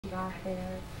got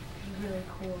there. Really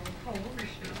cool. How old is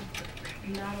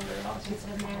she? Not a little. She's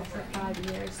been there for 5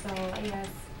 years, so I guess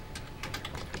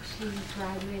she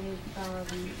graduated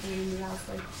in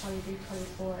also 23,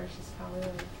 24. She's probably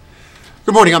like.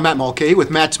 Good morning, I'm Matt Mulcahy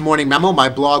with Matt's Morning Memo, my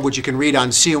blog which you can read on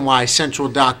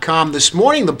cnycentral.com. This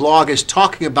morning the blog is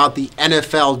talking about the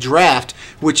NFL Draft,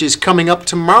 which is coming up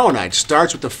tomorrow night.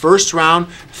 Starts with the first round,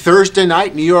 Thursday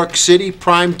night, New York City,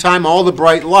 prime time, all the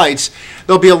bright lights.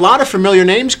 There'll be a lot of familiar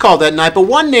names called that night, but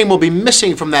one name will be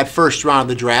missing from that first round of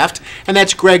the draft, and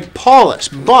that's Greg Paulus.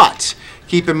 But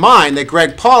keep in mind that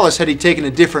Greg Paulus, had he taken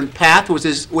a different path with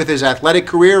his athletic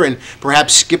career and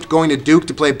perhaps skipped going to Duke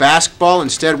to play basketball,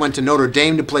 instead went to Notre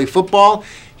Dame to play football,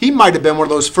 he might have been one of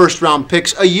those first-round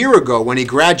picks a year ago when he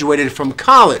graduated from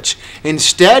college.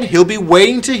 Instead, he'll be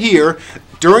waiting to hear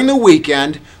during the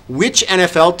weekend which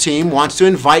NFL team wants to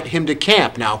invite him to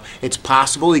camp. Now, it's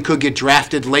possible he could get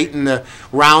drafted late in the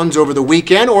rounds over the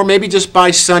weekend, or maybe just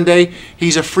by Sunday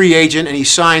he's a free agent and he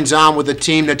signs on with a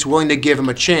team that's willing to give him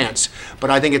a chance. But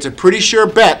I think it's a pretty sure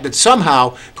bet that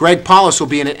somehow Greg Paulus will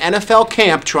be in an NFL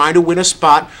camp trying to win a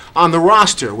spot on the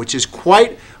roster, which is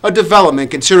quite a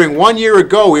development considering 1 year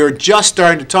ago we were just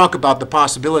starting to talk about the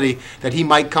possibility that he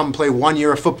might come play 1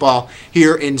 year of football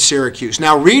here in Syracuse.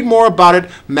 Now read more about it,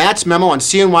 Matt's Memo on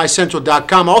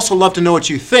cnycentral.com. Also love to know what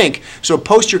you think, so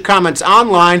post your comments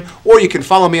online or you can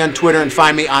follow me on Twitter and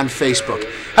find me on Facebook.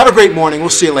 Have a great morning. We'll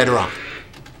see you later on.